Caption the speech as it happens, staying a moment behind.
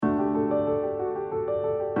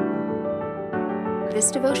This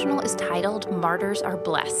devotional is titled Martyrs Are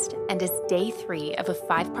Blessed and is day 3 of a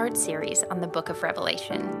 5-part series on the book of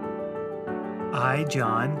Revelation. I,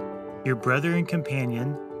 John, your brother and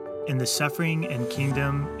companion, in the suffering and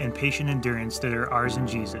kingdom and patient endurance that are ours in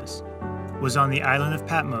Jesus, was on the island of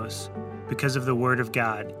Patmos because of the word of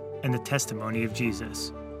God and the testimony of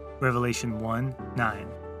Jesus. Revelation 1:9.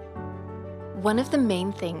 One of the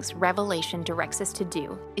main things Revelation directs us to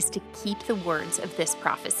do is to keep the words of this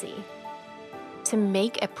prophecy. To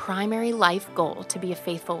make a primary life goal to be a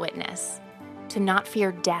faithful witness, to not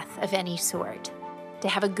fear death of any sort, to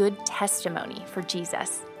have a good testimony for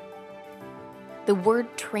Jesus. The word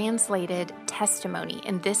translated testimony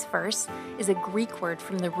in this verse is a Greek word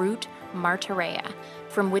from the root martyreia,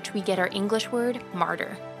 from which we get our English word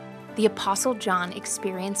martyr. The Apostle John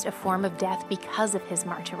experienced a form of death because of his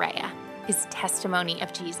martyreia, his testimony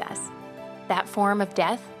of Jesus. That form of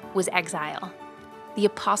death was exile. The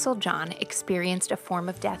Apostle John experienced a form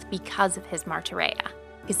of death because of his martyreia,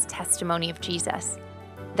 his testimony of Jesus.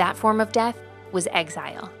 That form of death was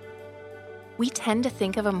exile. We tend to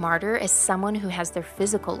think of a martyr as someone who has their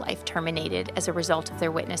physical life terminated as a result of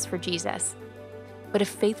their witness for Jesus. But a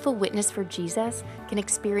faithful witness for Jesus can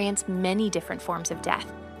experience many different forms of death.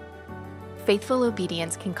 Faithful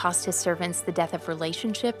obedience can cost his servants the death of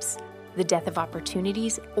relationships, the death of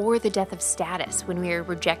opportunities, or the death of status when we are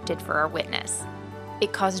rejected for our witness.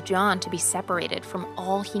 It caused John to be separated from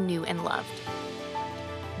all he knew and loved.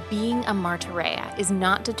 Being a martyreia is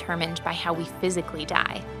not determined by how we physically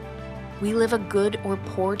die. We live a good or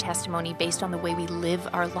poor testimony based on the way we live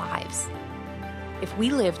our lives. If we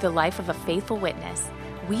live the life of a faithful witness,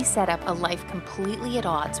 we set up a life completely at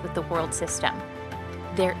odds with the world system.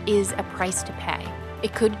 There is a price to pay.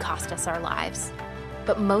 It could cost us our lives,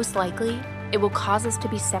 but most likely, it will cause us to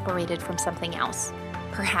be separated from something else.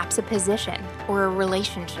 Perhaps a position or a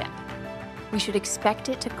relationship. We should expect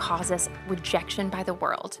it to cause us rejection by the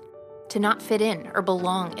world, to not fit in or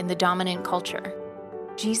belong in the dominant culture.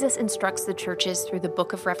 Jesus instructs the churches through the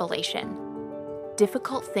book of Revelation.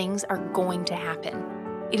 Difficult things are going to happen.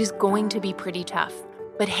 It is going to be pretty tough,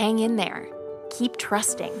 but hang in there. Keep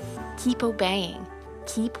trusting, keep obeying,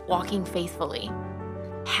 keep walking faithfully.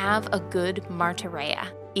 Have a good martyreia.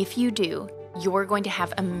 If you do, you're going to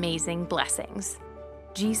have amazing blessings.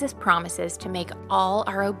 Jesus promises to make all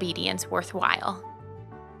our obedience worthwhile.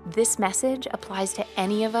 This message applies to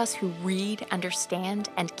any of us who read, understand,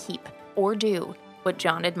 and keep, or do, what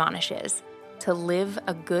John admonishes, to live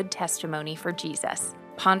a good testimony for Jesus.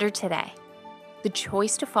 Ponder today. The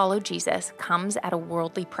choice to follow Jesus comes at a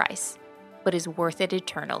worldly price, but is worth it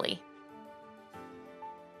eternally.